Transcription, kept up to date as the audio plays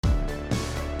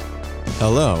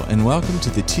Hello, and welcome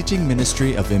to the teaching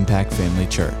ministry of Impact Family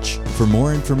Church. For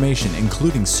more information,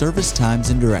 including service times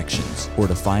and directions, or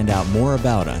to find out more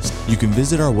about us, you can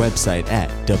visit our website at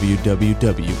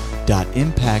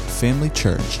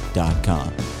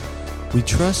www.impactfamilychurch.com. We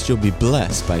trust you'll be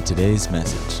blessed by today's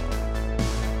message.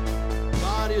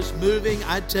 God is moving.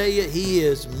 I tell you, He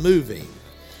is moving.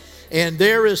 And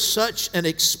there is such an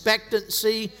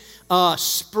expectancy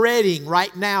spreading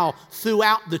right now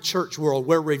throughout the church world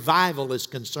where revival is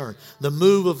concerned. The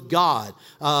move of God,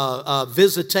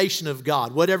 visitation of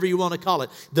God, whatever you want to call it.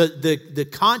 The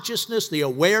consciousness, the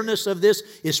awareness of this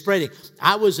is spreading.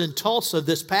 I was in Tulsa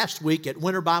this past week at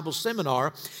Winter Bible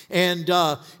Seminar, and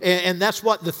that's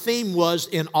what the theme was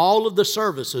in all of the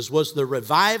services, was the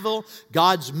revival,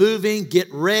 God's moving, get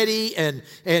ready, and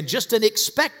just an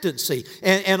expectancy.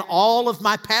 And all of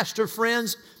my pastor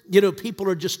friends, you know, people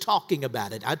are just talking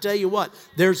about it. I tell you what,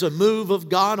 there's a move of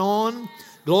God on.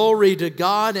 Glory to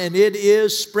God, and it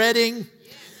is spreading.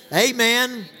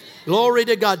 Amen. Glory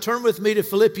to God. Turn with me to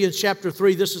Philippians chapter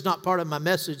 3. This is not part of my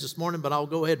message this morning, but I'll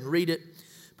go ahead and read it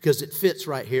because it fits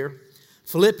right here.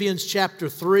 Philippians chapter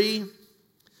 3.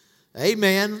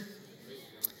 Amen.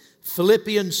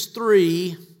 Philippians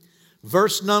 3,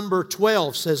 verse number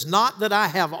 12 says, "Not that I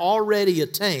have already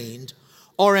attained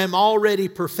or am already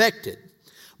perfected,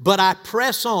 but I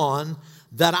press on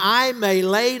that I may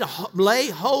lay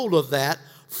hold of that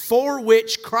for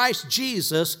which Christ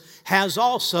Jesus has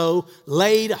also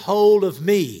laid hold of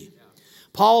me."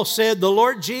 Paul said, the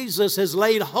Lord Jesus has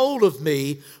laid hold of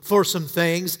me for some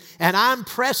things, and I'm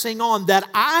pressing on that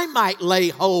I might lay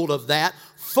hold of that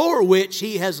for which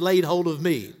He has laid hold of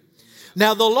me.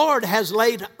 Now, the Lord has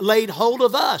laid hold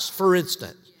of us, for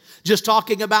instance. Just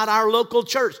talking about our local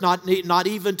church, not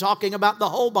even talking about the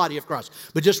whole body of Christ,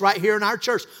 but just right here in our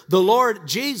church. The Lord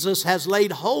Jesus has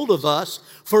laid hold of us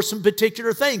for some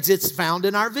particular things. It's found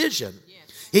in our vision.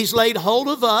 He's laid hold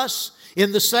of us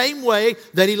in the same way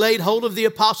that He laid hold of the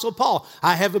Apostle Paul.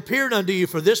 "I have appeared unto you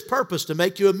for this purpose, to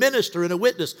make you a minister and a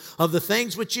witness of the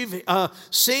things which you've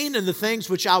seen and the things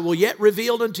which I will yet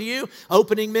reveal unto you,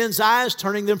 opening men's eyes,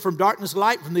 turning them from darkness to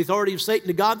light, from the authority of Satan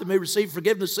to God, that may receive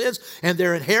forgiveness of sins and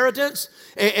their inheritance."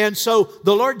 And so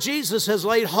the Lord Jesus has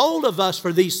laid hold of us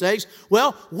for these things.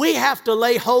 Well, we have to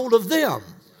lay hold of them.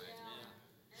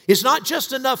 It's not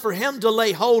just enough for Him to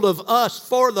lay hold of us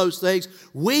for those things.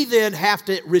 We then have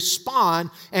to respond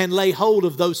and lay hold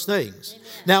of those things. Amen.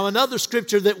 Now, another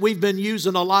scripture that we've been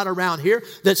using a lot around here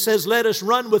that says, "Let us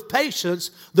run with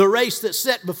patience the race that's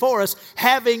set before us,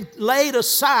 having laid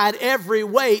aside every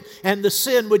weight and the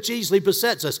sin which easily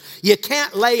besets us." You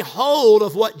can't lay hold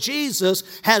of what Jesus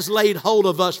has laid hold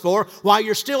of us for while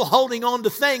you're still holding on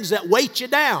to things that weight you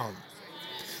down.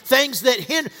 Things that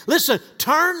listen,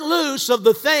 turn loose of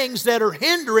the things that are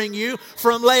hindering you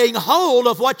from laying hold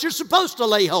of what you're supposed to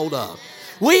lay hold of.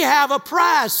 We have a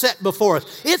prize set before us.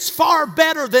 It's far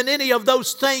better than any of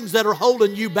those things that are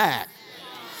holding you back.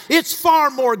 It's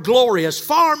far more glorious,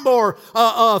 far more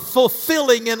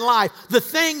fulfilling in life. The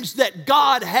things that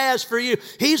God has for you.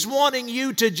 He's wanting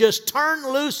you to just turn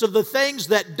loose of the things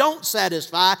that don't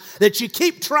satisfy, that you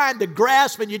keep trying to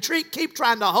grasp and you keep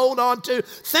trying to hold on to,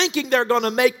 thinking they're going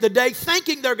to make the day,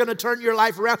 thinking they're going to turn your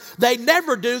life around. They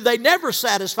never do. They never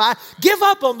satisfy. Give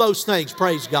up on those things,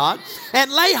 praise God, and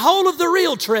lay hold of the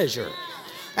real treasure.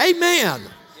 Amen.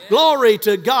 Glory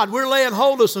to God. We're laying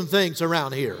hold of some things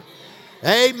around here.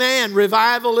 Amen.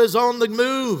 Revival is on the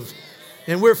move,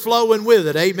 and we're flowing with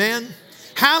it. Amen.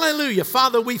 Hallelujah.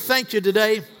 Father, we thank you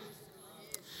today.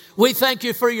 We thank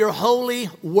you for your holy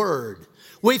word.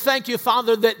 We thank you,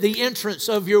 Father, that the entrance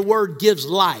of your word gives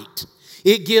light.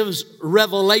 It gives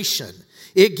revelation.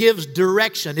 It gives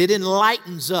direction. It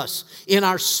enlightens us in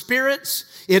our spirits.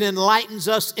 It enlightens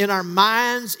us in our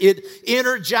minds. It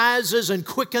energizes and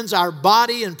quickens our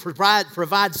body and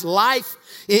provides life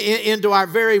into our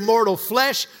very mortal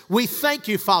flesh. We thank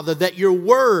you, Father, that your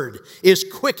word is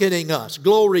quickening us.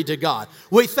 Glory to God.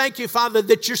 We thank you, Father,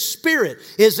 that your spirit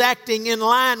is acting in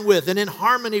line with and in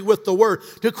harmony with the word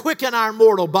to quicken our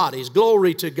mortal bodies.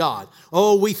 Glory to God.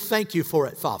 Oh, we thank you for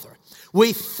it, Father.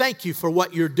 We thank you for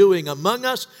what you're doing among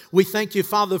us. We thank you,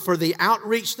 Father, for the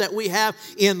outreach that we have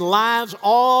in lives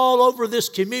all over this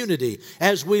community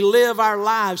as we live our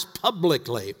lives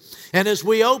publicly. And as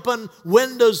we open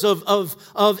windows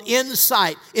of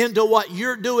insight into what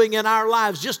you're doing in our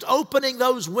lives, just opening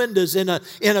those windows in a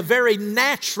very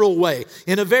natural way,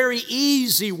 in a very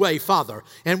easy way, Father.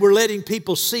 And we're letting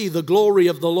people see the glory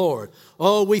of the Lord.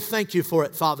 Oh, we thank you for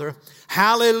it, Father.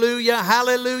 Hallelujah,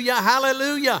 hallelujah,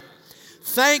 hallelujah.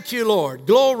 Thank you, Lord.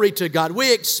 Glory to God.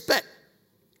 We expect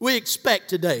We expect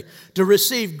today to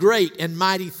receive great and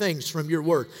mighty things from your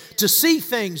word, to see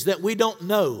things that we don't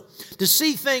know, to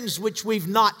see things which we've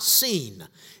not seen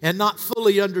and not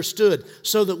fully understood,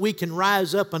 so that we can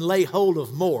rise up and lay hold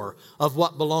of more of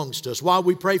what belongs to us. While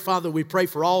we pray, Father, we pray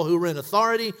for all who are in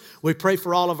authority. We pray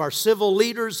for all of our civil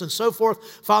leaders and so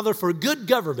forth. Father, for good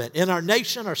government in our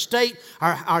nation, our state,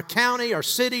 our county, our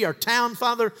city, our town,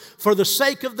 Father, for the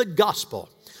sake of the gospel.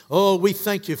 Oh, we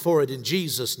thank you for it in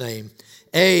Jesus' name.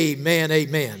 Amen,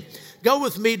 amen. Go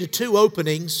with me to two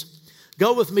openings.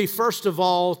 Go with me, first of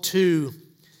all, to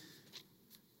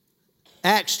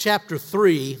Acts chapter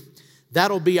 3.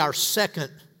 That'll be our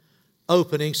second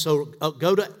opening. So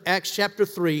go to Acts chapter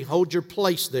 3. Hold your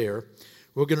place there.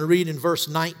 We're going to read in verse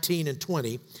 19 and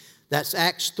 20. That's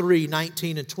Acts 3,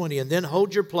 19 and 20. And then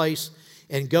hold your place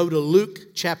and go to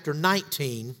Luke chapter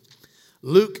 19.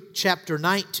 Luke chapter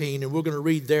 19, and we're going to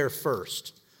read there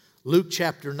first. Luke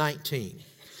chapter 19.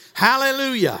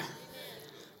 Hallelujah.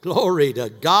 Glory to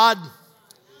God.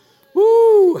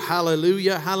 Woo!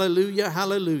 Hallelujah, hallelujah,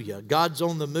 hallelujah. God's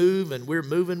on the move and we're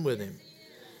moving with Him.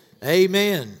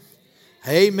 Amen.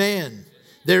 Amen.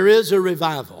 There is a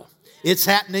revival. It's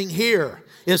happening here.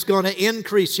 It's going to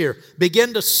increase here.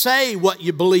 Begin to say what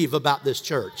you believe about this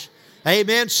church.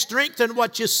 Amen. Strengthen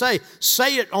what you say.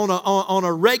 Say it on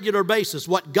a regular basis,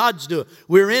 what God's doing.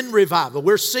 We're in revival.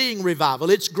 We're seeing revival.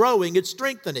 It's growing. It's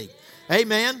strengthening.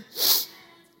 Amen.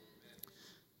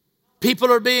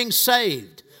 People are being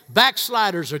saved.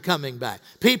 Backsliders are coming back.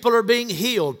 People are being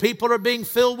healed. People are being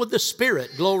filled with the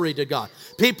Spirit. Glory to God.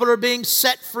 People are being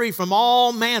set free from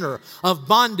all manner of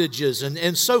bondages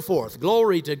and so forth.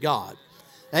 Glory to God.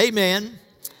 Amen.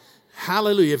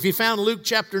 Hallelujah. If you found Luke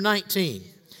chapter 19.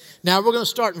 Now we're going to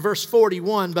start in verse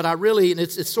 41, but and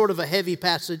it's sort of a heavy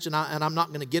passage, and I'm not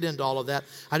going to get into all of that.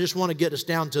 I just want to get us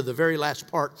down to the very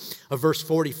last part of verse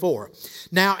 44.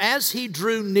 Now as he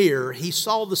drew near, he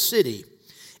saw the city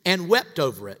and wept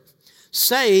over it,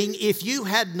 saying, if you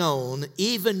had known,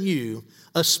 even you,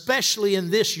 especially in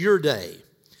this your day,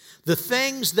 the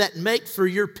things that make for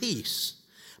your peace,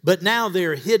 but now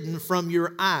they're hidden from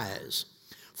your eyes.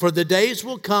 For the days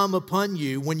will come upon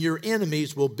you when your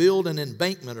enemies will build an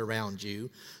embankment around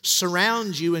you,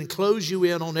 surround you and close you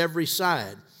in on every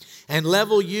side, and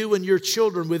level you and your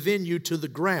children within you to the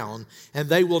ground, and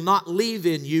they will not leave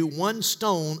in you one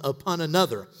stone upon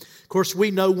another. Of course, we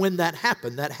know when that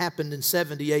happened. That happened in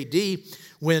 70 A.D.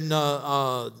 when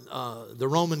the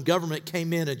Roman government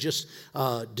came in and just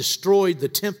destroyed the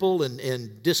temple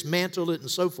and dismantled it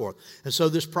and so forth. And so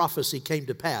this prophecy came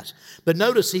to pass. But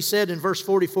notice he said in verse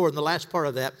 44, in the last part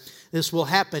of that, this will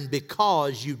happen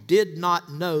because you did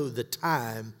not know the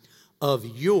time of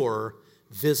your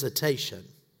visitation.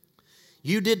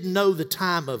 You didn't know the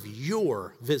time of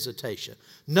your visitation.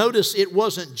 Notice it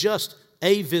wasn't just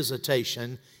a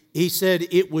visitation. He said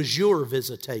it was your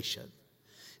visitation.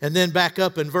 And then back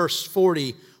up in verse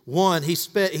 41, he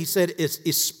said, it's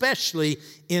especially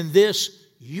in this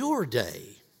your day,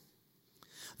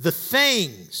 the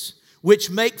things which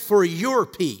make for your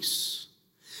peace.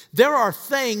 There are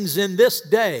things in this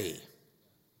day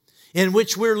in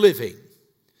which we're living.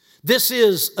 This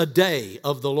is a day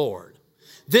of the Lord.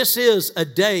 This is a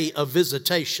day of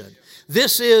visitation.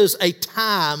 This is a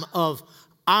time of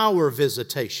our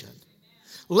visitation.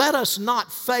 Let us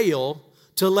not fail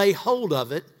to lay hold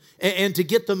of it and to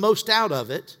get the most out of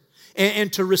it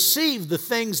and to receive the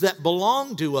things that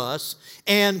belong to us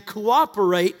and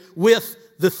cooperate with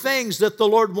the things that the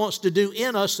Lord wants to do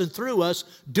in us and through us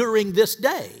during this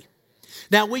day.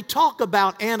 Now, we talk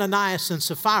about Ananias and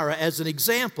Sapphira as an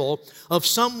example of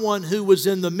someone who was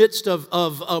in the midst of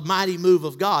a mighty move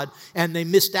of God and they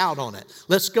missed out on it.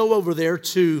 Let's go over there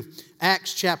to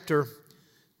Acts chapter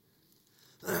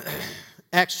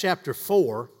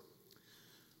 4.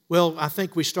 Well, I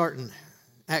think we start in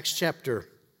the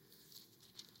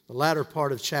latter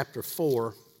part of chapter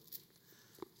 4.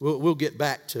 We'll get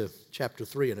back to chapter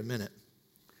 3 in a minute.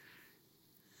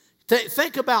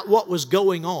 Think about what was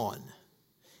going on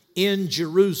in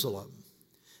Jerusalem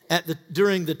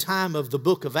during the time of the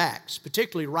book of Acts,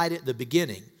 particularly right at the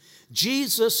beginning.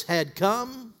 Jesus had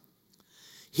come.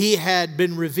 He had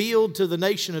been revealed to the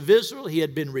nation of Israel. He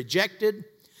had been rejected.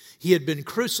 He had been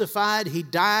crucified. He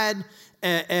died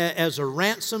as a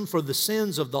ransom for the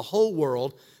sins of the whole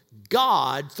world.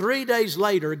 3 days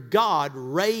later, God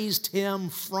raised him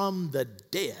from the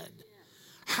dead.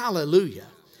 Hallelujah.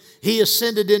 He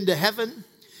ascended into heaven,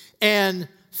 and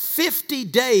 50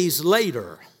 days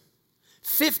later,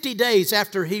 50 days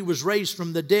after he was raised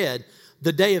from the dead,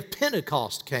 the day of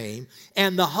Pentecost came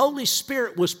and the Holy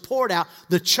Spirit was poured out.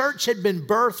 The church had been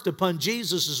birthed upon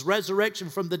Jesus' resurrection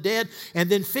from the dead. And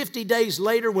then 50 days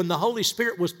later, when the Holy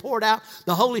Spirit was poured out,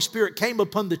 the Holy Spirit came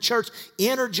upon the church,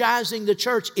 energizing the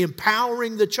church,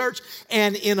 empowering the church.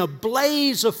 And in a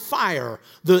blaze of fire,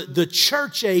 the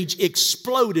church age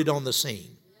exploded on the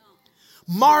scene.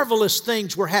 Marvelous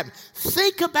things were happening.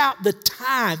 Think about the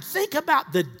time. Think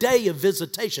about the day of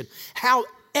visitation. How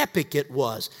epic it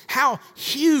was. How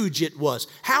huge it was.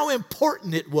 How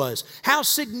important it was. How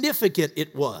significant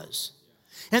it was.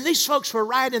 And these folks were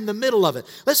right in the middle of it.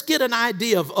 Let's get an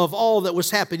idea of all that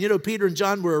was happening. You know, Peter and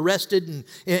John were arrested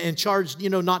and charged,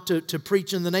 not to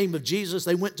preach in the name of Jesus.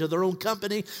 They went to their own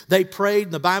company. They prayed.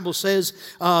 And the Bible says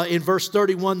in verse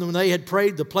 31, when they had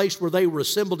prayed, the place where they were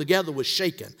assembled together was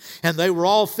shaken. And they were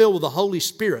all filled with the Holy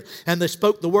Spirit. And they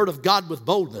spoke the word of God with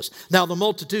boldness. Now the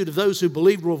multitude of those who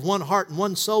believed were of one heart and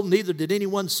one soul. Neither did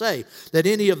anyone say that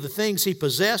any of the things he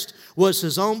possessed was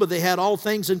his own, but they had all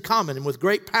things in common. And with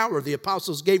great power the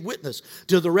apostles gave witness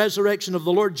to the resurrection of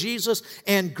the Lord Jesus,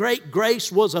 and great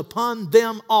grace was upon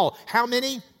them all. How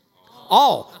many?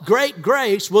 All. Great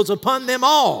grace was upon them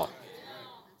all.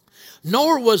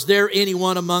 Nor was there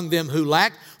anyone among them who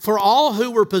lacked, for all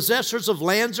who were possessors of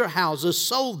lands or houses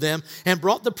sold them and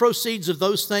brought the proceeds of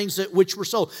those things which were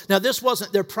sold. Now, this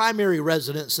wasn't their primary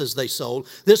residences they sold.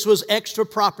 This was extra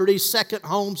properties, second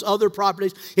homes, other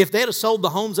properties. If they'd have sold the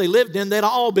homes they lived in, they'd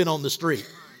all been on the street.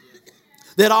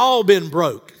 They'd all been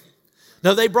broke.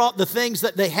 No, they brought the things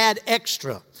that they had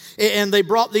extra. And they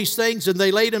brought these things and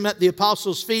they laid them at the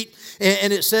apostles' feet.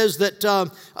 And it says that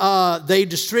they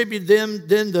distributed them,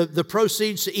 then the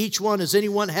proceeds to each one as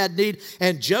anyone had need.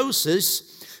 And Joseph,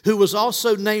 who was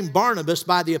also named Barnabas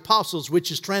by the apostles,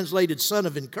 which is translated son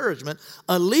of encouragement,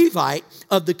 a Levite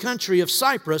of the country of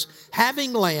Cyprus,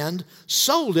 having land,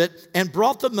 sold it and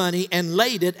brought the money and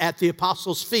laid it at the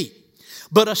apostles' feet.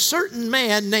 But a certain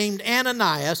man named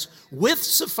Ananias, with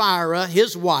Sapphira,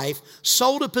 his wife,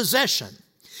 sold a possession,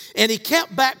 and he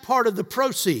kept back part of the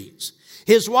proceeds.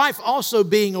 His wife also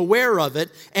being aware of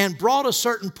it, and brought a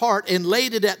certain part and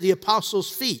laid it at the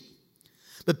apostles' feet.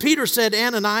 But Peter said,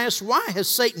 Ananias, why has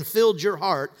Satan filled your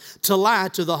heart to lie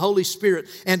to the Holy Spirit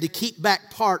and to keep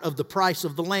back part of the price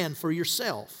of the land for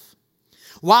yourself?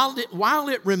 While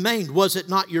it remained, was it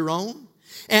not your own?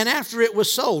 And after it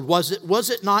was sold, was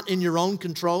it not in your own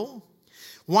control?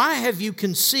 Why have you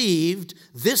conceived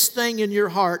this thing in your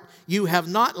heart? You have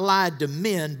not lied to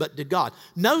men, but to God.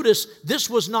 Notice, this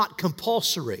was not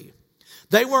compulsory.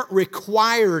 They weren't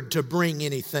required to bring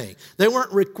anything. They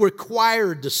weren't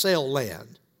required to sell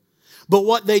land. But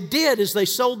what they did is they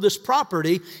sold this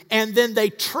property, and then they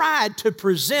tried to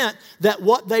present that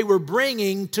what they were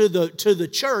bringing to the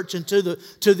church and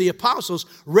to the apostles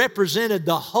represented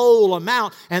the whole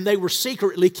amount, and they were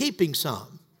secretly keeping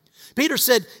some. Peter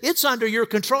said, it's under your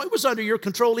control. It was under your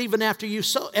control even after you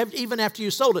sold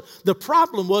it. The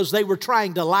problem was they were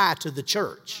trying to lie to the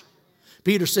church.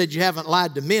 Peter said, you haven't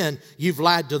lied to men, you've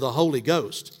lied to the Holy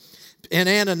Ghost. And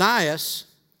Ananias,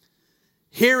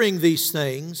 hearing these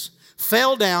things,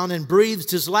 fell down and breathed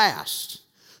his last.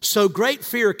 So great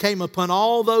fear came upon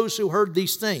all those who heard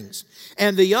these things.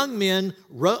 And the young men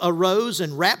arose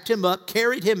and wrapped him up,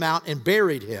 carried him out, and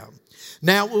buried him.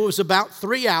 Now it was about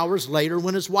 3 hours later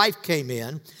when his wife came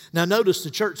in. Now notice the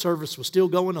church service was still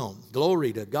going on.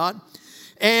 Glory to God.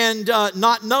 And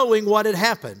not knowing what had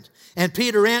happened. And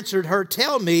Peter answered her,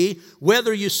 tell me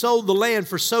whether you sold the land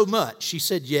for so much. She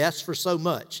said, yes, for so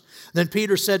much. Then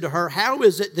Peter said to her, how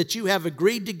is it that you have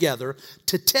agreed together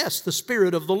to test the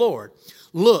Spirit of the Lord?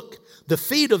 Look, the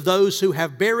feet of those who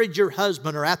have buried your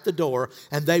husband are at the door,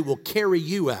 and they will carry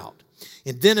you out.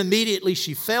 And then immediately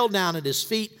she fell down at his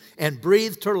feet and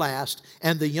breathed her last.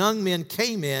 And the young men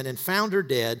came in and found her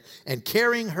dead, and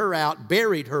carrying her out,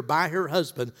 buried her by her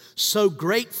husband. So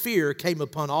great fear came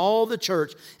upon all the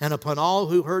church and upon all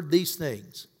who heard these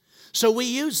things. So we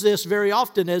use this very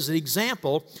often as an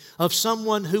example of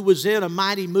someone who was in a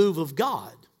mighty move of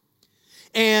God.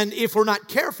 And if we're not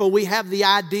careful, we have the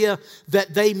idea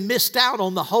that they missed out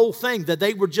on the whole thing, that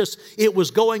it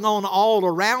was going on all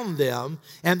around them,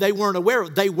 and they weren't aware.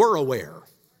 They were aware.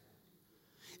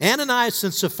 Ananias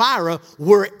and Sapphira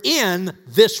were in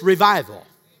this revival.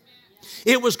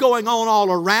 It was going on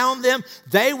all around them.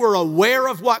 They were aware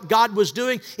of what God was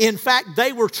doing. In fact,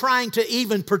 they were trying to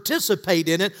even participate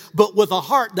in it, but with a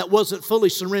heart that wasn't fully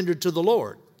surrendered to the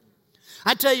Lord.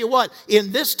 I tell you what,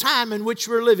 in this time in which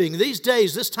we're living, these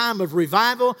days, this time of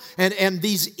revival and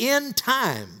these end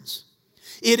times,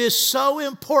 it is so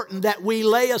important that we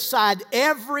lay aside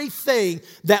everything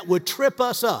that would trip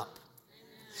us up.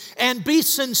 And be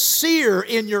sincere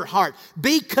in your heart.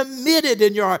 Be committed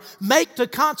in your heart. Make the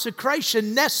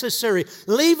consecration necessary.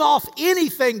 Leave off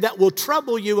anything that will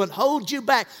trouble you and hold you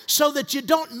back so that you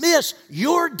don't miss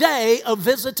your day of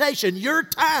visitation, your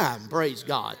time, praise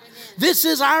God. This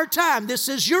is our time. This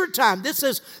is your time.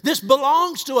 This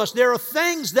belongs to us. There are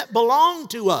things that belong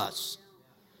to us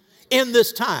in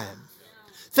this time.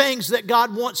 Things that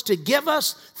God wants to give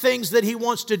us, things that He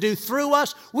wants to do through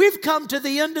us. We've come to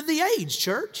the end of the age,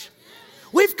 church.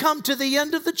 We've come to the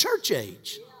end of the church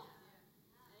age.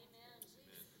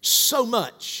 So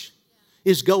much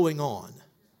is going on.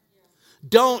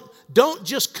 Don't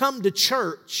just come to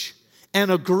church and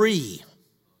agree.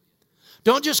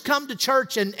 Don't just come to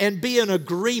church and be in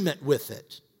agreement with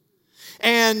it.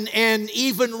 And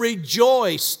even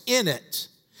rejoice in it.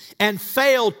 And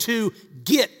fail to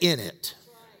get in it.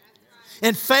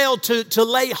 And fail to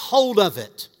lay hold of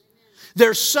it.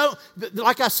 They're so,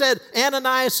 like I said,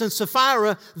 Ananias and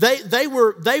Sapphira, they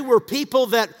were people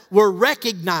that were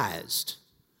recognized.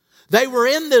 They were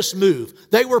in this move.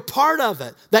 They were part of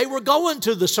it. They were going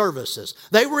to the services.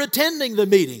 They were attending the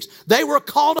meetings. They were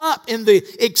caught up in the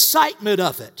excitement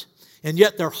of it. And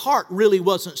yet their heart really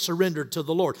wasn't surrendered to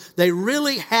the Lord. They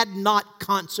really had not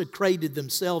consecrated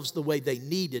themselves the way they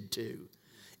needed to.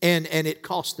 And it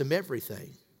cost them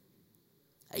everything.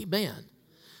 Amen.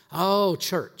 Oh,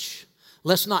 church,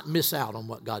 let's not miss out on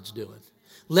what God's doing.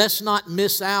 Let's not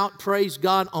miss out, praise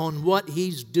God, on what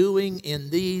He's doing in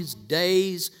these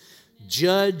days.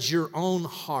 Judge your own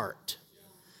heart.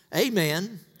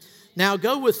 Amen. Now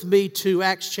go with me to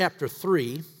Acts chapter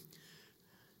 3.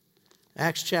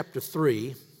 Acts chapter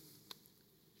 3.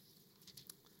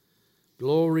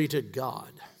 Glory to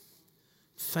God.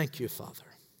 Thank you, Father.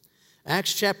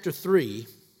 Acts chapter 3.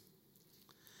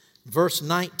 Verse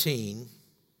 19,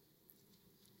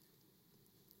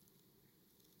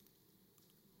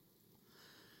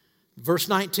 verse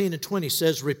 19 and 20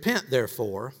 says, Repent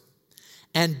therefore,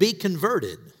 and be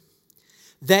converted,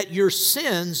 that your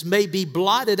sins may be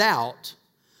blotted out,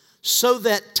 so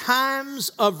that times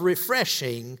of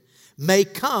refreshing may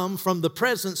come from the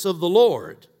presence of the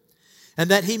Lord, and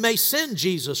that He may send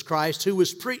Jesus Christ, who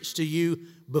was preached to you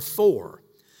before.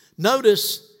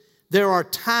 Notice, there are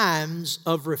times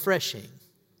of refreshing.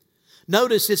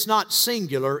 Notice it's not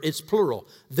singular, it's plural.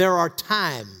 There are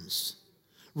times,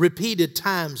 repeated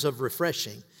times of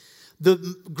refreshing.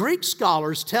 The Greek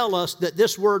scholars tell us that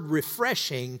this word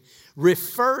refreshing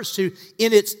refers to,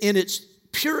 in its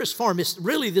purest form,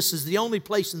 this is the only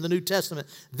place in the New Testament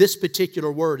this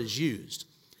particular word is used.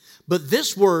 But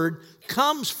this word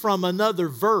comes from another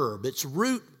verb. Its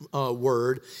root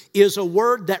word is a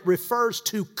word that refers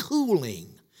to cooling.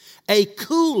 A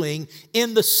cooling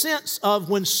in the sense of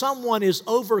when someone is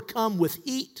overcome with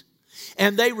heat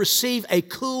and they receive a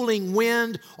cooling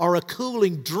wind or a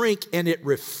cooling drink and it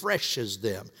refreshes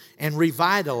them and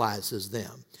revitalizes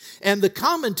them. And the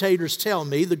commentators tell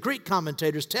me, the Greek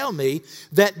commentators tell me,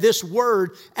 that this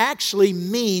word actually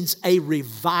means a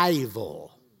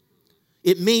revival.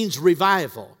 It means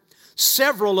revival.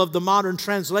 Several of the modern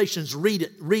translations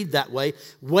read that way.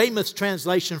 Weymouth's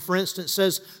translation, for instance,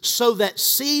 says, so that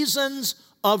seasons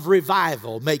of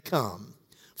revival may come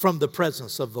from the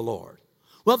presence of the Lord.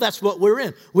 Well, that's what we're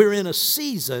in. We're in a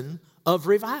season of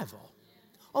revival.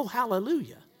 Oh,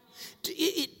 hallelujah.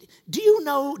 Do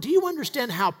you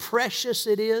understand how precious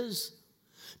it is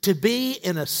to be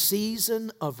in a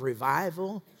season of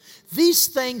revival? These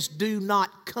things do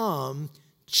not come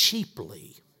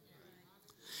cheaply.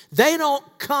 They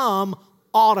don't come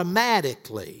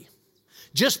automatically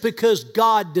just because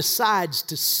God decides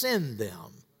to send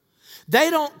them. They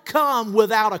don't come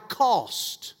without a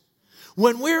cost.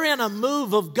 When we're in a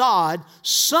move of God,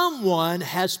 someone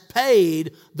has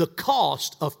paid the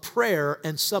cost of prayer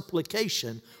and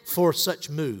supplication for such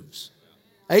moves.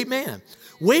 Amen.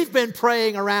 We've been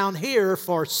praying around here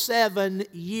for 7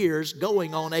 years,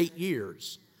 going on 8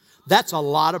 years. That's a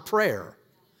lot of prayer.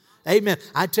 Amen.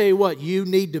 I tell you what, you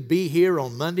need to be here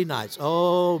on Monday nights.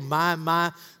 Oh,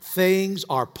 my, things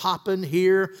are popping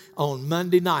here on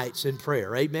Monday nights in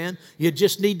prayer. Amen. You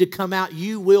just need to come out.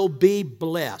 You will be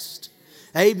blessed.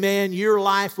 Amen. Your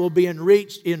life will be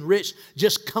enriched.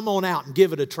 Just come on out and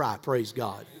give it a try. Praise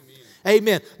God.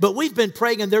 Amen. But we've been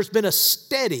praying, and there's been a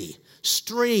steady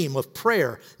stream of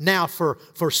prayer now for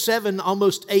 7,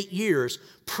 almost 8 years,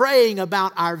 praying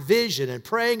about our vision and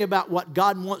praying about what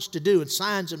God wants to do and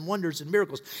signs and wonders and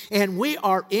miracles. And we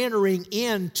are entering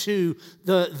into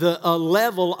a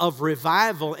level of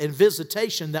revival and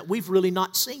visitation that we've really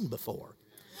not seen before.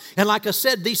 And like I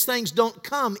said, these things don't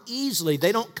come easily.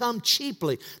 They don't come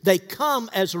cheaply. They come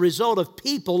as a result of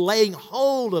people laying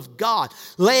hold of God,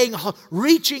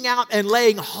 reaching out and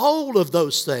laying hold of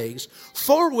those things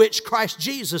for which Christ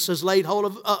Jesus has laid hold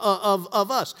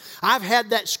of us. I've had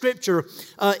that scripture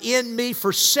in me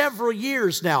for several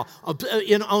years now.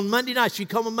 On Monday nights, if you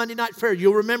come on Monday night prayer,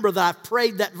 you'll remember that I've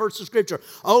prayed that verse of scripture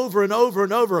over and over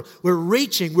and over.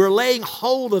 We're laying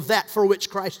hold of that for which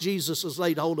Christ Jesus has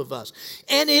laid hold of us.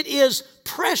 And it is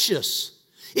precious.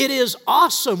 It is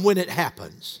awesome when it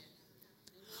happens.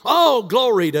 Oh,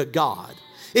 glory to God.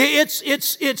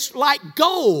 It's like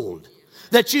gold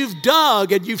that you've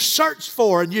dug and you've searched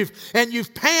for and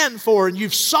you've panned for and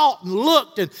you've sought and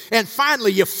looked and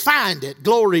finally you find it.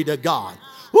 Glory to God.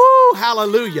 Woo,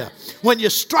 hallelujah. When you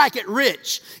strike it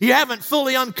rich, you haven't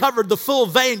fully uncovered the full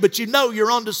vein, but you know you're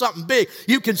onto something big.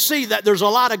 You can see that there's a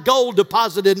lot of gold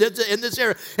deposited in this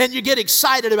area, and you get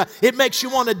excited about it. It makes you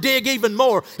want to dig even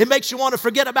more. It makes you want to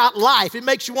forget about life. It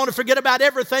makes you want to forget about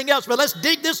everything else, but let's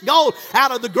dig this gold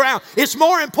out of the ground. It's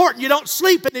more important. You don't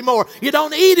sleep anymore. You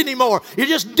don't eat anymore. You're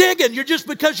just digging. You're just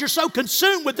because you're so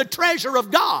consumed with the treasure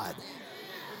of God.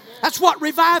 That's what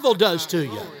revival does to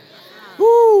you.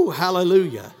 Woo,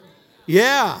 hallelujah.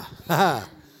 Yeah.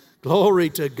 Glory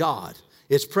to God.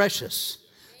 It's precious.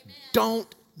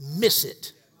 Don't miss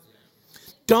it.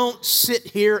 Don't sit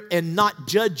here and not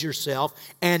judge yourself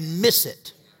and miss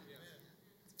it.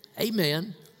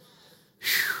 Amen.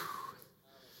 Whew.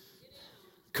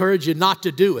 Encourage you not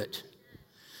to do it.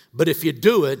 But if you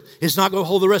do it, it's not going to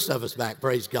hold the rest of us back,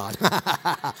 praise God.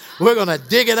 We're going to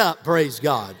dig it up, praise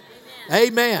God.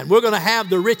 Amen. We're going to have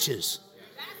the riches.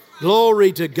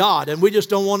 Glory to God. And we just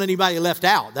don't want anybody left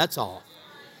out. That's all.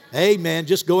 Amen.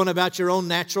 Just going about your own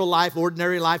natural life,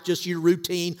 ordinary life, just your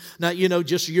routine. Not,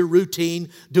 just your routine,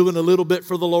 doing a little bit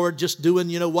for the Lord, just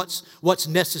doing, what's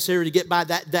necessary to get by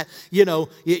that.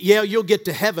 Yeah, you'll get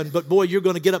to heaven, but boy, you're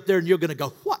going to get up there and you're going to go,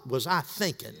 what was I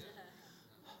thinking?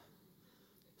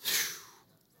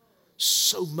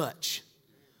 So much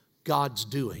God's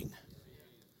doing.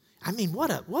 I mean, what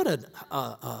a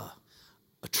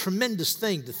tremendous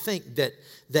thing to think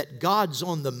that God's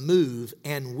on the move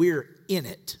and we're in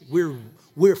it.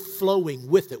 We're flowing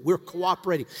with it. We're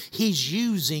cooperating. He's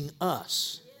using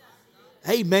us.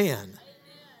 Amen.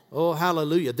 Oh,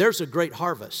 hallelujah. There's a great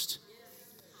harvest.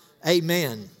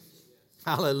 Amen.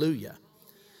 Hallelujah.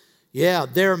 Yeah,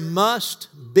 there must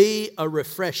be a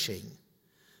refreshing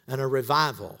and a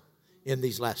revival in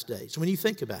these last days. When you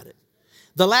think about it,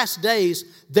 the last days,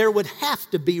 there would have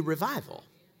to be revival.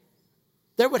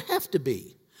 There would have to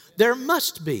be. There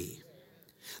must be.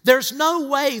 There's no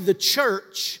way the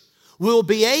church will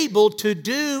be able to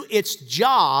do its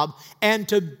job and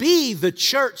to be the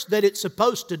church that it's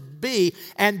supposed to be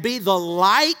and be the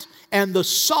light and the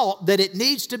salt that it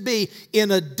needs to be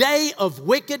in a day of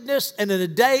wickedness and in a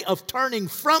day of turning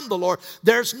from the Lord.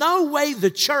 There's no way the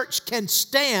church can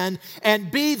stand and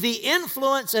be the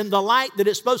influence and the light that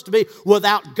it's supposed to be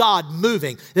without God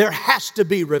moving. There has to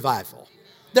be revival.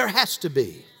 There has to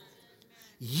be.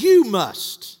 You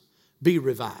must be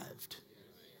revived.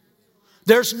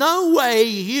 There's no way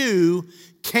you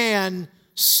can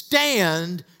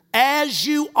stand as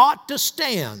you ought to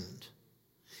stand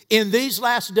in these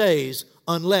last days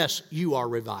unless you are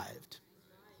revived.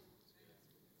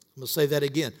 I'm going to say that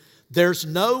again. There's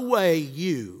no way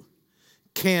you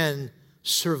can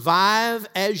survive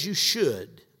as you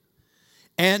should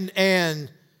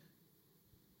and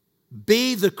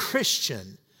be the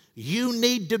Christian you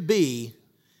need to be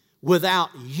without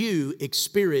you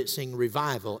experiencing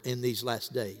revival in these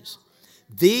last days.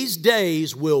 These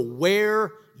days will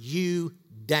wear you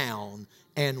down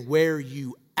and wear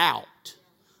you out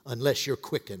unless you're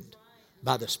quickened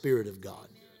by the Spirit of God.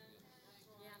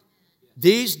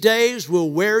 These days will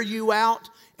wear you out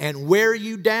and wear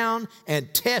you down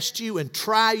and test you and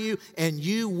try you, and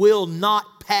you will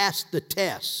not pass the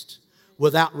test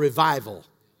without revival.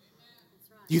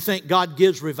 You think God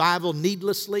gives revival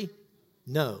needlessly?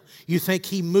 No. You think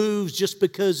He moves just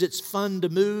because it's fun to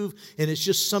move and it's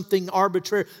just something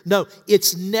arbitrary? No,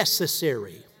 it's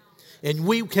necessary. And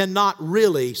we cannot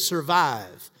really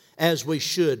survive as we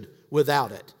should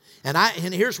without it. And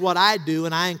here's what I do,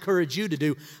 and I encourage you to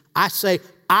do. I say,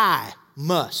 I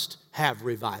must have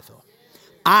revival.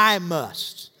 I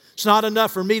must. It's not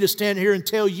enough for me to stand here and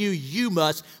tell you, you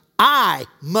must. I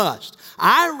must.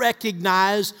 I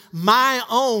recognize my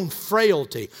own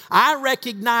frailty. I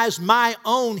recognize my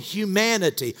own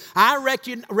humanity. I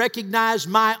recognize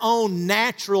my own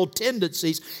natural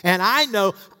tendencies. And I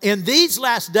know in these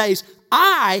last days,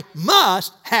 I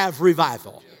must have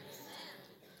revival.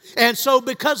 And so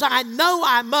because I know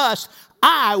I must,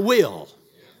 I will.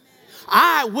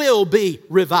 I will be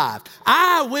revived.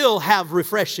 I will have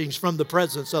refreshings from the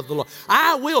presence of the Lord.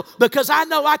 I will, because I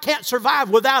know I can't survive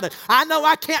without it. I know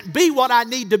I can't be what I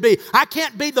need to be. I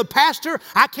can't be the pastor.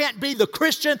 I can't be the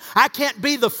Christian. I can't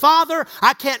be the father.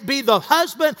 I can't be the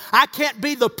husband. I can't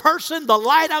be the person, the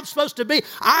light I'm supposed to be.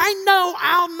 I know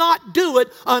I'll not do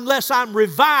it unless I'm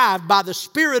revived by the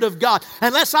Spirit of God,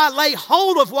 unless I lay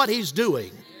hold of what He's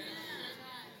doing.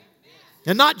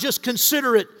 And not just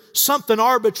consider it something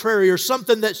arbitrary or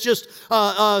something that's just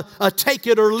a take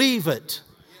it or leave it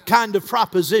kind of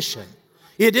proposition.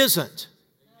 It isn't.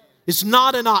 It's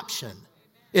not an option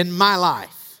in my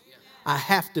life. I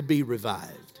have to be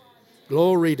revived.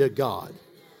 Glory to God.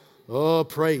 Oh,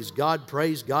 praise God,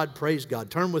 praise God, praise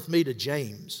God. Turn with me to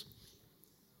James.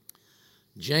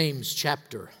 James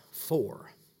chapter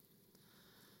 4.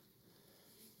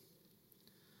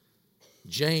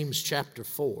 James chapter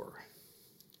 4.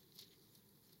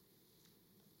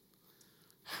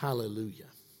 Hallelujah.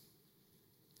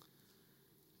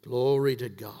 Glory to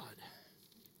God.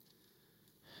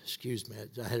 Excuse me,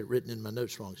 I had it written in my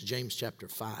notes wrong. It's James chapter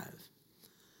 5,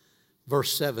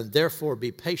 verse 7. Therefore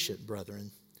be patient,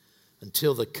 brethren,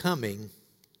 until the coming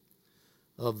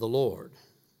of the Lord.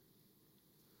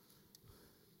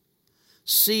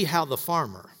 See how the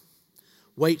farmer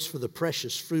waits for the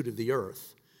precious fruit of the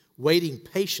earth, waiting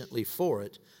patiently for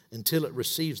it until it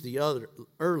receives the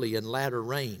early and latter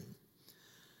rain.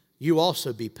 You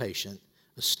also be patient.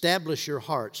 Establish your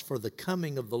hearts, for the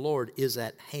coming of the Lord is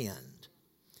at hand.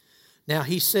 Now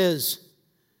he says,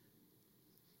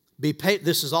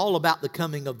 this is all about the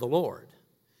coming of the Lord.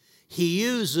 He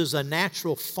uses a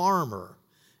natural farmer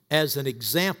as an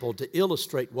example to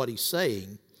illustrate what he's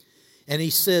saying. And he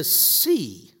says,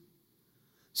 see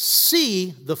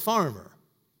the farmer.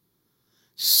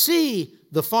 See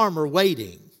the farmer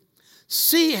waiting.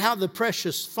 See how the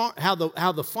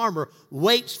farmer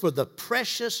waits for the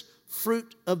precious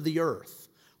fruit of the earth.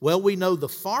 Well, we know the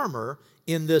farmer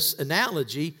in this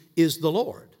analogy is the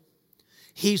Lord.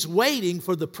 He's waiting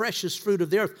for the precious fruit of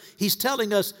the earth. He's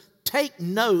telling us, take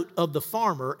note of the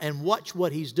farmer and watch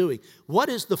what he's doing. What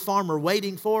is the farmer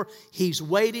waiting for? He's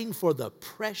waiting for the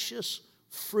precious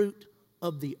fruit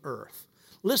of the earth.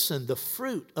 Listen, the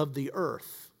fruit of the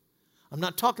earth. I'm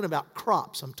not talking about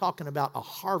crops. I'm talking about a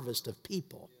harvest of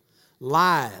people.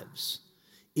 Lives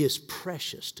is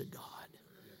precious to God.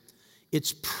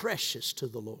 It's precious to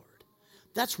the Lord.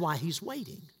 That's why He's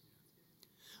waiting.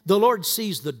 The Lord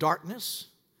sees the darkness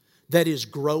that is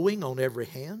growing on every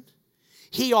hand.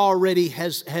 He already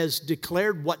has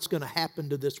declared what's going to happen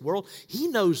to this world. He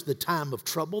knows the time of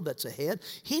trouble that's ahead.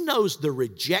 He knows the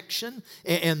rejection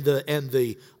and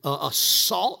the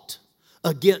assault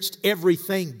against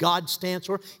everything God stands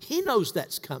for. He knows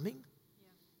that's coming.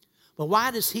 But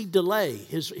why does He delay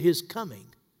His coming?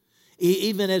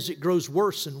 Even as it grows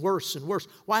worse and worse and worse.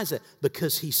 Why is that?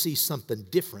 Because He sees something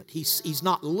different. He's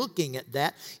not looking at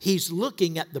that. He's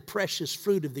looking at the precious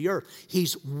fruit of the earth.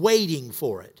 He's waiting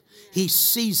for it. He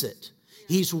sees it.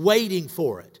 He's waiting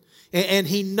for it. And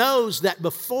He knows that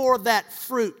before that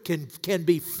fruit can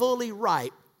be fully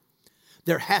ripe,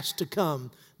 there has to come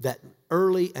that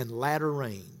early and latter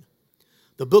rain.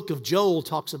 The book of Joel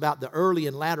talks about the early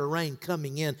and latter rain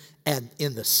coming in and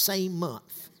in the same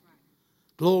month.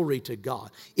 Glory to God.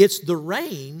 It's the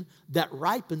rain that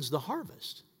ripens the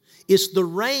harvest. It's the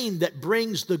rain that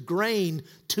brings the grain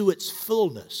to its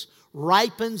fullness,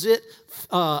 ripens it,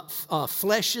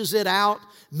 fleshes it out,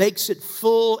 makes it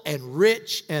full and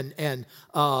rich and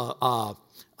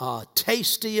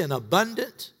tasty and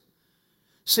abundant.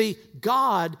 See,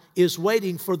 God is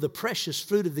waiting for the precious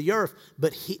fruit of the earth,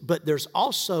 but there's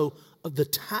also the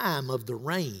time of the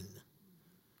rain.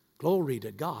 Glory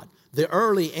to God. The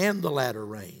early and the latter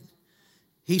rain.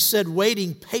 He said,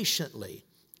 waiting patiently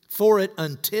for it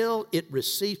until it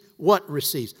receives. What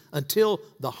receives? Until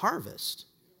the harvest.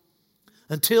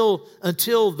 Until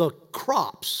the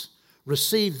crops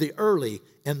receive the early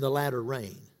and the latter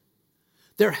rain.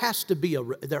 There has to be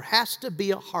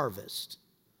a harvest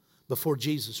before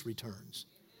Jesus returns.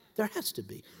 There has to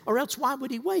be. Or else why would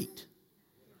He wait?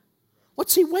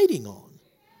 What's He waiting on?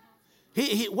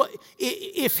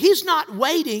 If He's not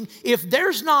waiting, if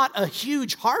there's not a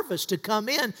huge harvest to come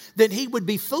in, then He would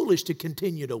be foolish to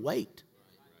continue to wait.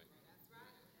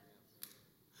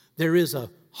 There is a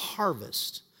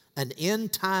harvest, an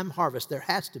end-time harvest. There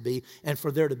has to be, and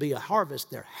for there to be a harvest,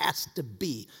 there has to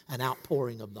be an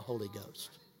outpouring of the Holy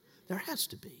Ghost. There has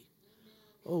to be.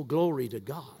 Oh, glory to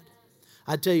God.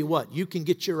 I tell you what, you can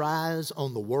get your eyes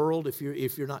on the world if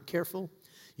you're not careful.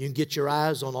 You can get your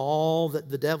eyes on all that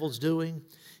the devil's doing.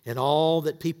 and all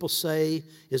that people say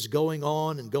is going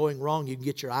on and going wrong. You can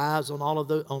get your eyes on all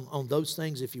of on those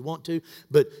things if you want to,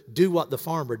 but do what the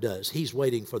farmer does. He's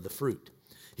waiting for the fruit.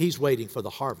 He's waiting for the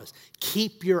harvest.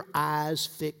 Keep your eyes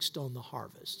fixed on the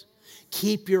harvest.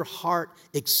 Keep your heart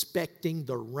expecting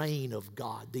the rain of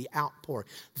God, the outpouring.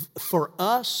 For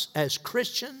us as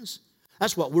Christians,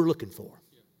 that's what we're looking for.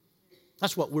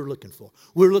 That's what we're looking for.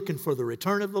 We're looking for the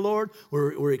return of the Lord.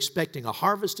 We're expecting a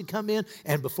harvest to come in.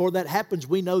 And before that happens,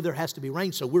 we know there has to be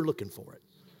rain, so we're looking for it.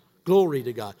 Glory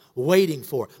to God. Waiting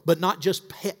for it. But not just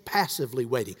passively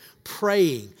waiting.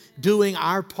 Praying. Doing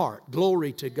our part.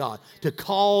 Glory to God. To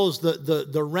cause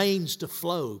the rains to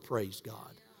flow. Praise God.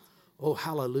 Oh,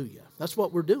 hallelujah. That's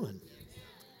what we're doing.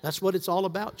 That's what it's all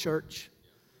about, church.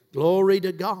 Glory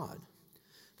to God.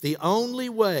 The only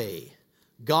way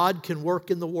God can work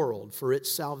in the world for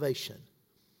its salvation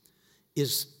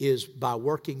is by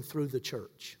working through the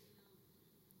church.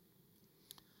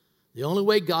 The only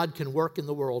way God can work in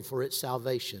the world for its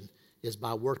salvation is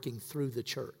by working through the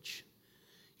church.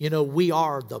 You know, we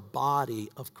are the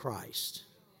body of Christ.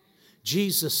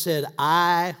 Jesus said,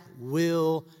 I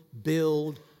will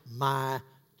build my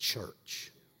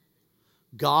church.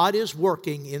 God is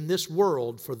working in this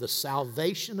world for the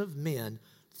salvation of men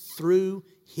through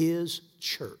His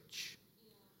church.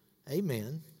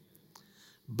 Amen.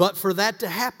 But for that to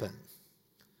happen,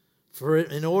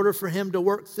 in order for Him to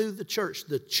work through the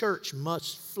church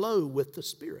must flow with the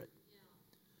Spirit.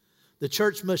 The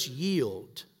church must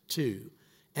yield to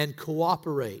and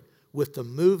cooperate with the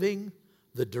moving,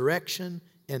 the direction,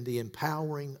 and the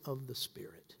empowering of the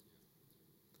Spirit.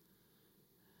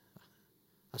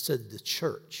 I said the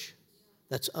church.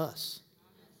 That's us.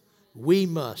 We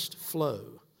must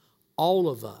flow. All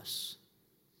of us.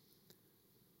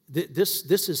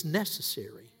 This is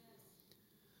necessary.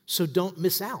 So don't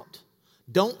miss out.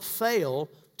 Don't fail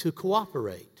to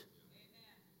cooperate.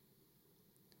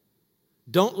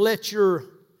 Don't let the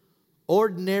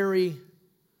ordinary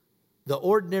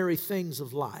things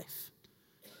of life,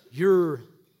 your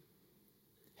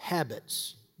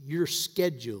habits, your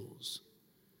schedules,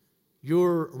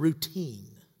 your routine,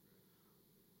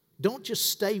 don't just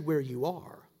stay where you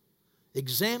are.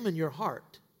 Examine your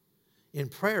heart in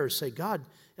prayer. Say, God,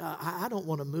 I don't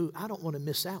want to move. I don't want to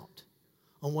miss out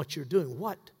on what you're doing.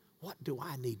 What do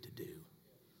I need to do?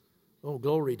 Oh,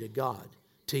 glory to God.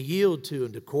 To yield to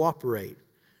and to cooperate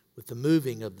with the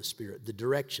moving of the Spirit, the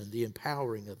direction, the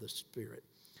empowering of the Spirit.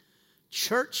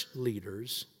 Church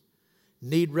leaders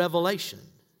need revelation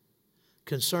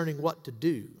concerning what to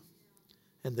do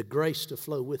and the grace to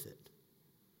flow with it.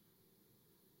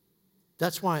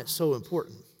 That's why it's so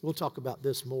important. We'll talk about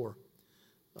this more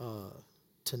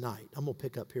tonight. I'm going to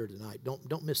pick up here tonight.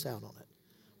 Don't miss out on it.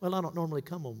 Well, I don't normally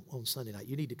come on Sunday night.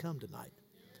 You need to come tonight.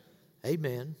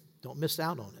 Amen. Don't miss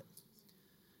out on it.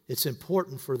 It's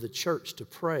important for the church to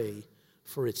pray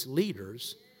for its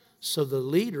leaders so the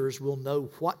leaders will know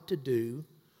what to do,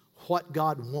 what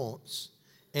God wants,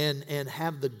 and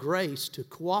have the grace to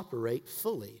cooperate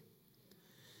fully.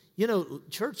 You know,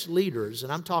 church leaders,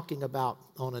 and I'm talking about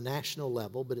on a national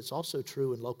level, but it's also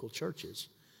true in local churches.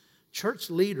 Church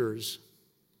leaders,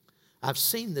 I've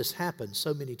seen this happen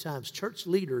so many times. Church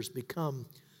leaders become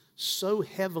so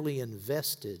heavily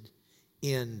invested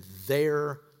in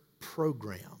their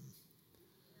program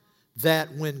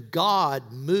that when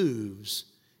God moves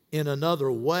in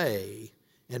another way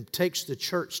and takes the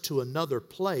church to another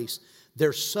place,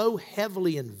 they're so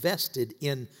heavily invested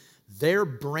in their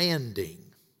branding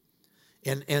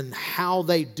and how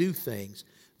they do things,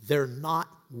 they're not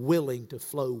willing to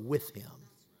flow with Him.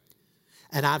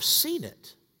 And I've seen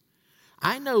it.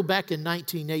 I know back in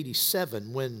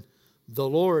 1987 when the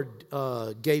Lord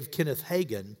gave Kenneth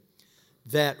Hagin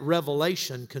that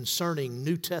revelation concerning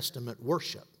New Testament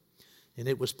worship. And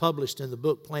it was published in the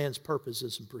book Plans,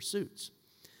 Purposes, and Pursuits.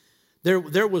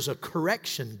 There was a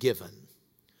correction given,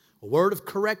 a word of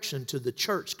correction to the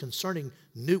church concerning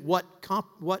what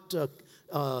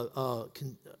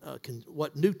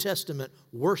New Testament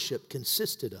worship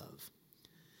consisted of.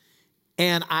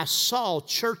 And I saw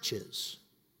churches,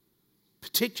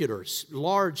 particular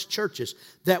large churches,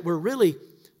 that were really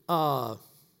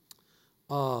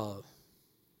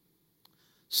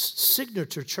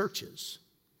signature churches.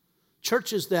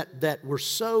 Churches that were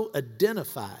so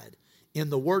identified in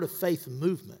the Word of Faith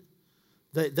movement.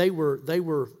 They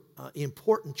were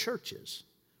important churches,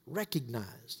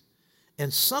 recognized.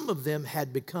 And some of them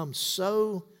had become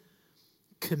so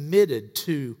committed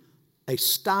to a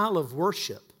style of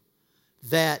worship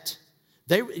that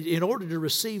they, in order to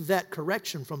receive that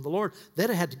correction from the Lord, they'd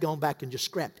have had to go back and just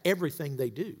scrap everything they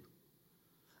do.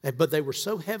 But they were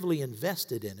so heavily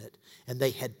invested in it, and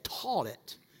they had taught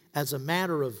it as a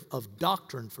matter of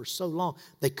doctrine for so long,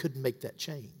 they couldn't make that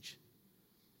change.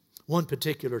 One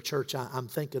particular church I'm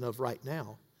thinking of right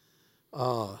now,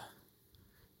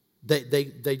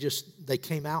 they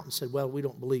came out and said, well, we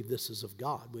don't believe this is of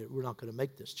God. We're not going to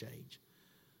make this change.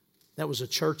 That was a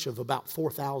church of about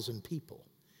 4,000 people,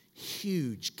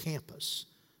 huge campus,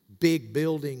 big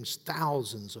buildings,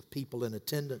 thousands of people in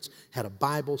attendance, had a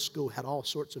Bible school, had all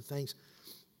sorts of things.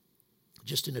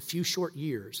 Just in a few short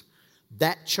years,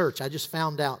 that church, I just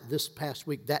found out this past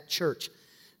week, that church,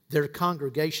 their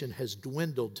congregation has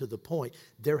dwindled to the point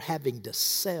they're having to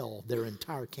sell their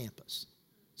entire campus.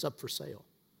 It's up for sale.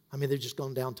 I mean, they're just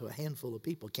gone down to a handful of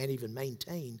people, can't even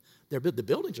maintain their buildings. The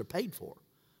buildings are paid for,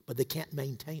 but they can't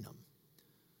maintain them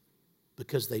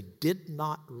because they did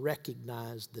not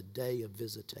recognize the day of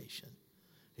visitation.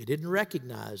 They didn't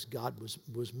recognize God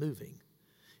was moving.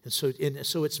 And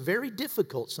so it's very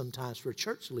difficult sometimes for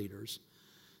church leaders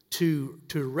to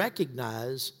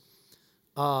recognize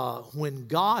when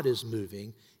God is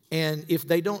moving. And if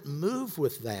they don't move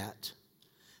with that,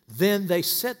 then they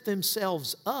set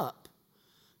themselves up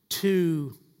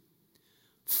to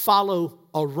follow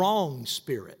a wrong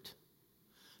spirit,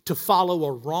 to follow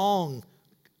a wrong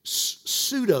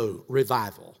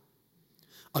pseudo-revival,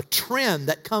 a trend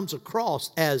that comes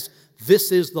across as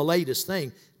this is the latest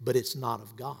thing, but it's not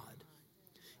of God.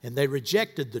 And they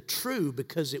rejected the true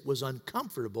because it was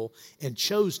uncomfortable and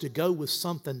chose to go with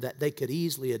something that they could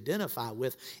easily identify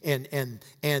with. And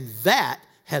that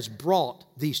has brought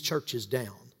these churches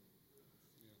down.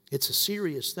 It's a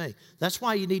serious thing. That's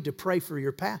why you need to pray for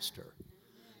your pastor.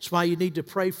 That's why you need to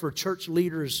pray for church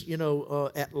leaders,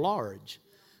 at large,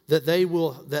 that they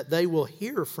will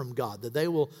hear from God, that they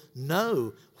will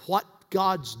know what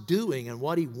God's doing and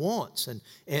what He wants,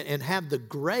 and have the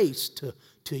grace to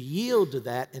yield to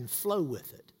that and flow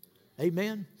with it.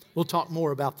 Amen? We'll talk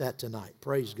more about that tonight.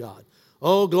 Praise God.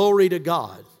 Oh, glory to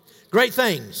God. Great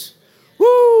things.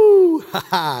 Woo!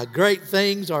 Great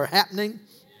things are happening.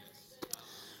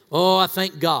 Oh, I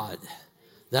thank God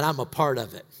that I'm a part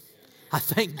of it. I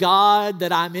thank God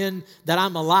that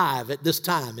I'm alive at this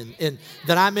time, and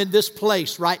that I'm in this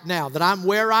place right now, that I'm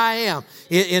where I am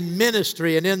in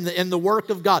ministry and in the work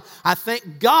of God. I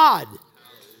thank God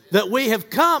that we have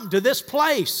come to this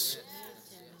place.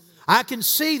 I can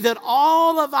see that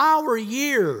all of our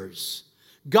years,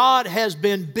 God has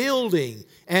been building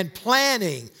and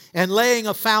planning and laying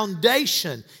a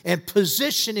foundation and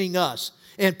positioning us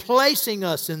and placing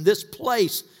us in this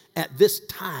place at this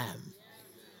time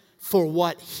for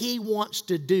what He wants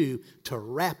to do to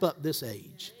wrap up this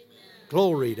age.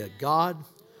 Glory to God.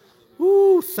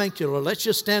 Woo, thank you, Lord. Let's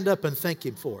just stand up and thank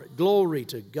Him for it. Glory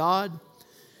to God.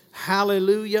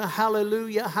 Hallelujah,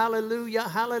 hallelujah, hallelujah,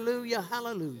 hallelujah,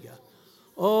 hallelujah.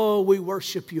 Oh, we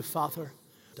worship You, Father.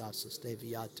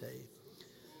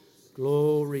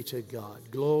 Glory to God,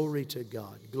 glory to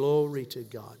God, glory to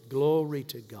God, glory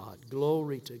to God,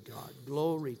 glory to God,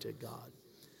 glory to God.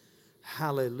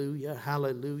 Hallelujah,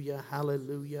 hallelujah,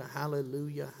 hallelujah,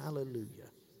 hallelujah,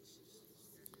 hallelujah.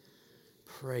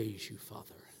 Praise You,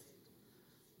 Father.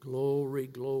 Glory,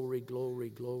 glory, glory,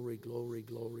 glory, glory,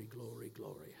 glory, glory,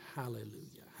 glory.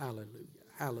 Hallelujah, hallelujah,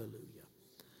 hallelujah.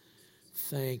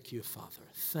 Thank You, Father.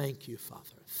 Thank You,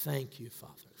 Father. Thank You,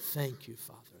 Father. Thank You,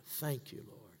 Father. Thank You,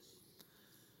 Lord.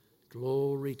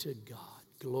 Glory to God.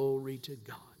 Glory to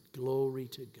God. Glory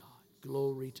to God.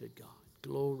 Glory to God.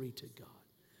 Glory to God.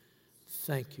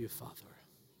 Thank You, Father.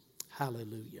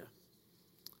 Hallelujah.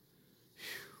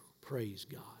 Whew. Praise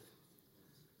God.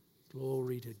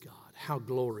 Glory to God. How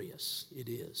glorious it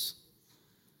is.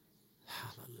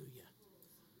 Hallelujah.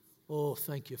 Oh,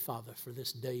 thank You, Father, for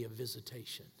this day of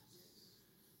visitation.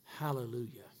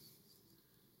 Hallelujah.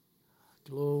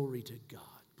 Glory to God.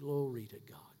 Glory to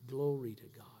God. Glory to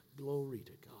God. Glory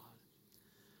to God.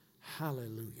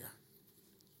 Hallelujah.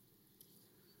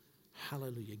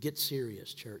 Hallelujah. Get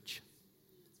serious, church.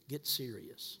 Get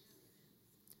serious.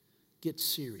 Get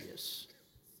serious.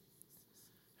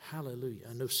 Hallelujah.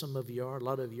 I know some of you are, a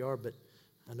lot of you are, but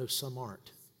I know some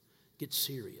aren't. Get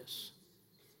serious.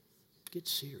 Get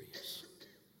serious.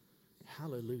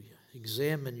 Hallelujah.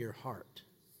 Examine your heart.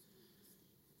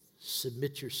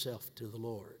 Submit yourself to the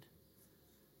Lord.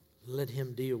 Let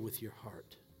Him deal with your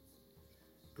heart.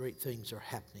 Great things are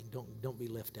happening. Don't be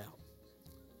left out.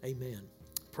 Amen.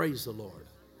 Praise the Lord.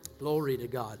 Glory to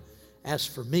God. As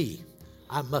for me,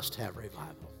 I must have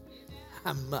revival.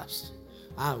 I must.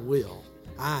 I will.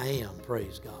 I am.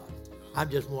 Praise God. I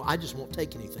just won't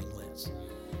take anything less.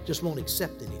 Just won't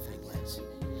accept anything less.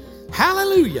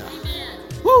 Hallelujah. Amen.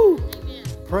 Woo. Amen.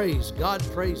 Praise God.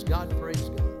 Praise God. Praise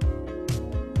God.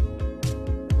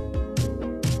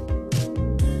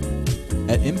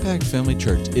 At Impact Family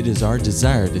Church, it is our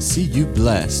desire to see you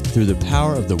blessed through the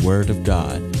power of the Word of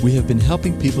God. We have been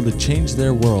helping people to change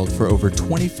their world for over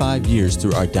 25 years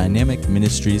through our dynamic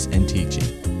ministries and teaching.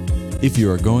 If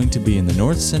you are going to be in the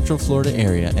North Central Florida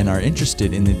area and are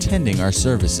interested in attending our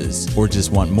services, or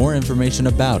just want more information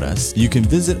about us, you can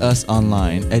visit us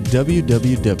online at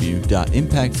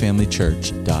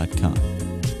www.impactfamilychurch.com.